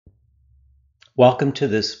Welcome to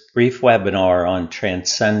this brief webinar on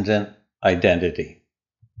Transcendent Identity.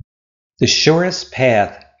 The surest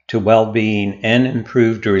path to well-being and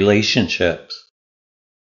improved relationships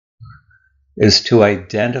is to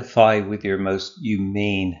identify with your most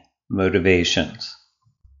humane motivations.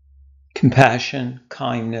 Compassion,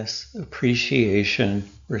 kindness, appreciation,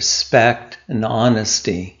 respect, and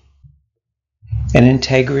honesty, and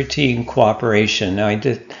integrity and cooperation. Now,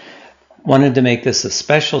 wanted to make this a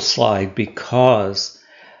special slide because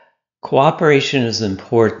cooperation is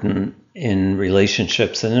important in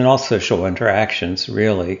relationships and in all social interactions,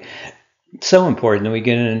 really. It's so important that we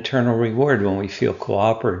get an internal reward when we feel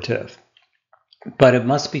cooperative. But it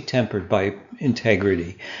must be tempered by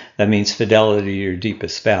integrity. That means fidelity to your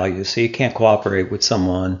deepest values. So you can't cooperate with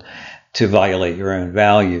someone to violate your own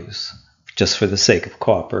values just for the sake of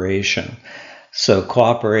cooperation. So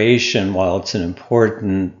cooperation, while it's an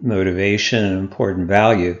important motivation and important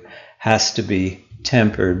value, has to be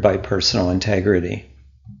tempered by personal integrity.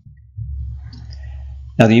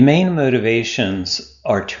 Now, the humane motivations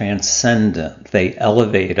are transcendent. They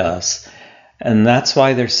elevate us, and that's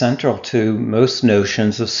why they're central to most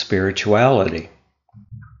notions of spirituality.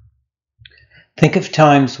 Think of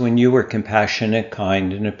times when you were compassionate,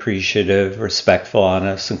 kind, and appreciative, respectful,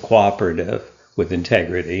 honest, and cooperative with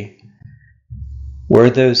integrity. Were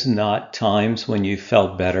those not times when you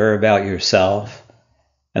felt better about yourself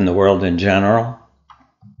and the world in general?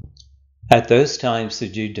 At those times,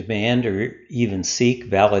 did you demand or even seek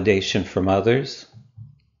validation from others?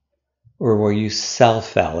 Or were you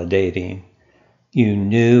self-validating? You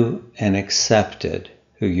knew and accepted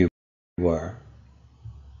who you were.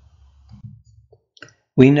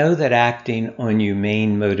 We know that acting on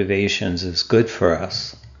humane motivations is good for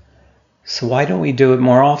us. So why don't we do it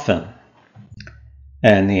more often?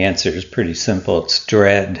 And the answer is pretty simple. It's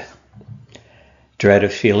dread. Dread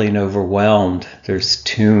of feeling overwhelmed. There's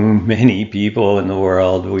too many people in the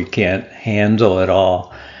world. We can't handle it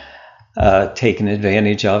all. Taken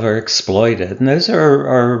advantage of or exploited. And those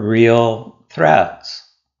are real threats.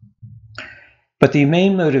 But the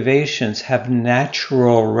humane motivations have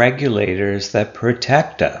natural regulators that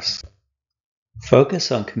protect us.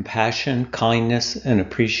 Focus on compassion, kindness, and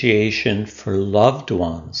appreciation for loved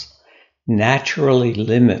ones naturally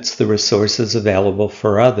limits the resources available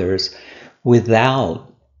for others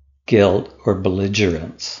without guilt or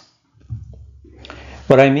belligerence.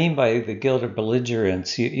 What I mean by the guilt or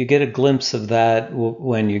belligerence, you get a glimpse of that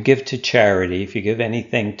when you give to charity. If you give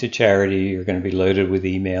anything to charity, you're going to be loaded with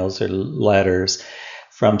emails or letters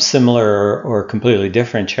from similar or completely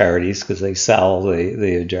different charities because they sell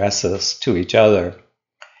the addresses to each other.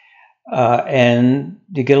 And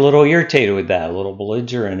you get a little irritated with that, a little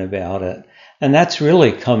belligerent about it. And that's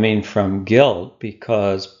really coming from guilt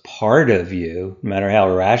because part of you, no matter how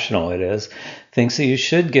irrational it is, thinks that you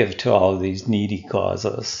should give to all of these needy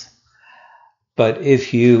causes. But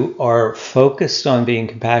if you are focused on being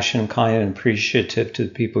compassionate, kind, and appreciative to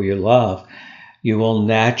the people you love, you will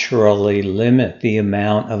naturally limit the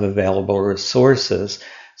amount of available resources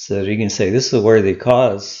so that you can say, this is a worthy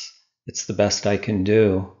cause. It's the best I can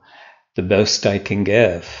do. The most I can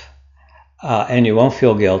give. And you won't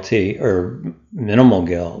feel guilty or minimal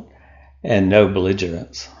guilt and no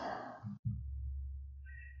belligerence.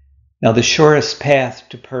 Now, the surest path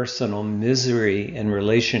to personal misery and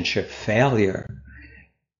relationship failure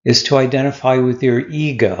is to identify with your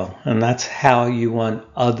ego, and that's how you want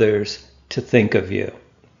others to think of you.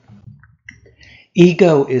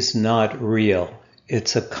 Ego is not real.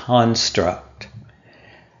 It's a construct.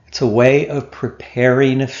 It's a way of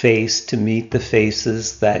preparing a face to meet the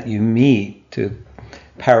faces that you meet, to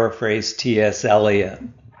paraphrase T.S. Eliot.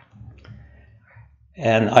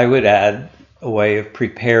 And I would add a way of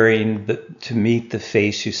preparing to meet the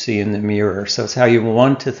face you see in the mirror. So it's how you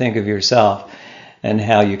want to think of yourself and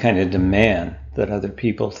how you kind of demand that other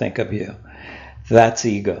people think of you. That's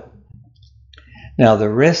ego. Now, the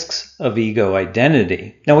risks of ego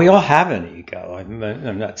identity. Now, we all have an ego.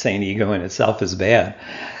 I'm not saying ego in itself is bad.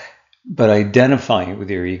 But identifying with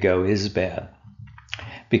your ego is bad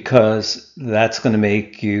because that's going to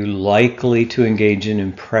make you likely to engage in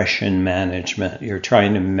impression management. You're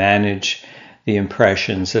trying to manage the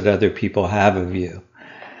impressions that other people have of you.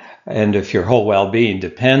 And if your whole well-being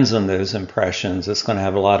depends on those impressions, it's going to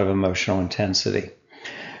have a lot of emotional intensity.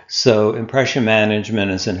 So impression management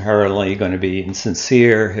is inherently going to be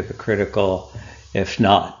insincere, hypocritical, if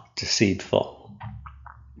not deceitful.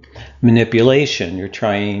 Manipulation, you're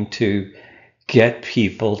trying to get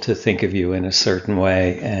people to think of you in a certain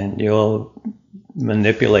way, and you'll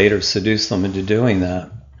manipulate or seduce them into doing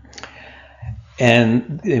that.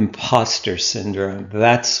 and imposter syndrome.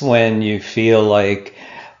 That's when you feel like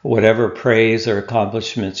whatever praise or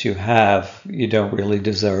accomplishments you have, you don't really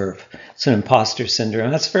deserve. It's an imposter syndrome.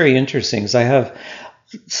 That's very interesting because I have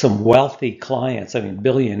some wealthy clients,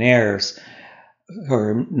 billionaires who are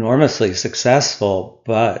enormously successful,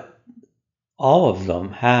 but all of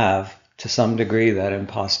them have, to some degree, that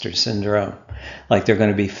imposter syndrome, like they're going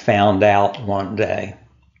to be found out one day.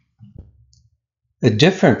 A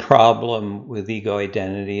different problem with ego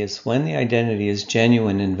identity is when the identity is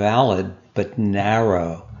genuine and valid, but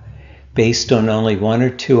narrow, based on only one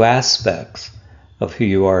or two aspects of who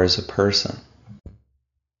you are as a person.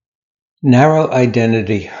 Narrow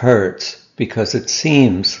identity hurts because it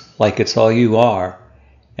seems like it's all you are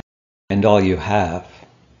and all you have.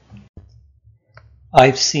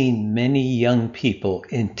 I've seen many young people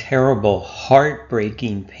in terrible,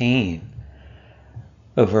 heartbreaking pain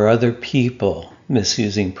over other people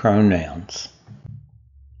misusing pronouns.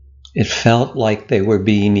 It felt like they were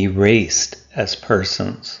being erased as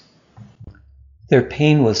persons. Their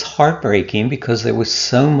pain was heartbreaking because there was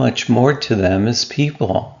so much more to them as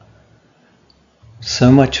people.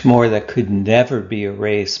 So much more that could never be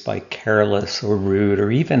erased by careless or rude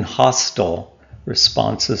or even hostile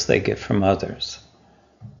responses they get from others.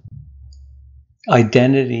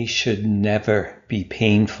 Identity should never be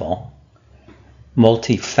painful.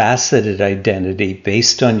 Multifaceted identity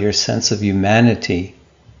based on your sense of humanity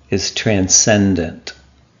is transcendent.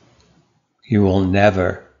 You will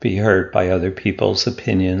never be hurt by other people's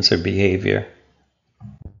opinions or behavior.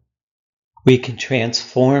 We can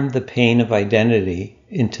transform the pain of identity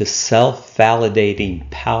into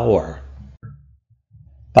self-validating power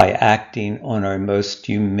by acting on our most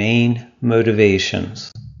humane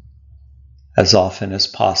motivations as often as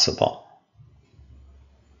possible.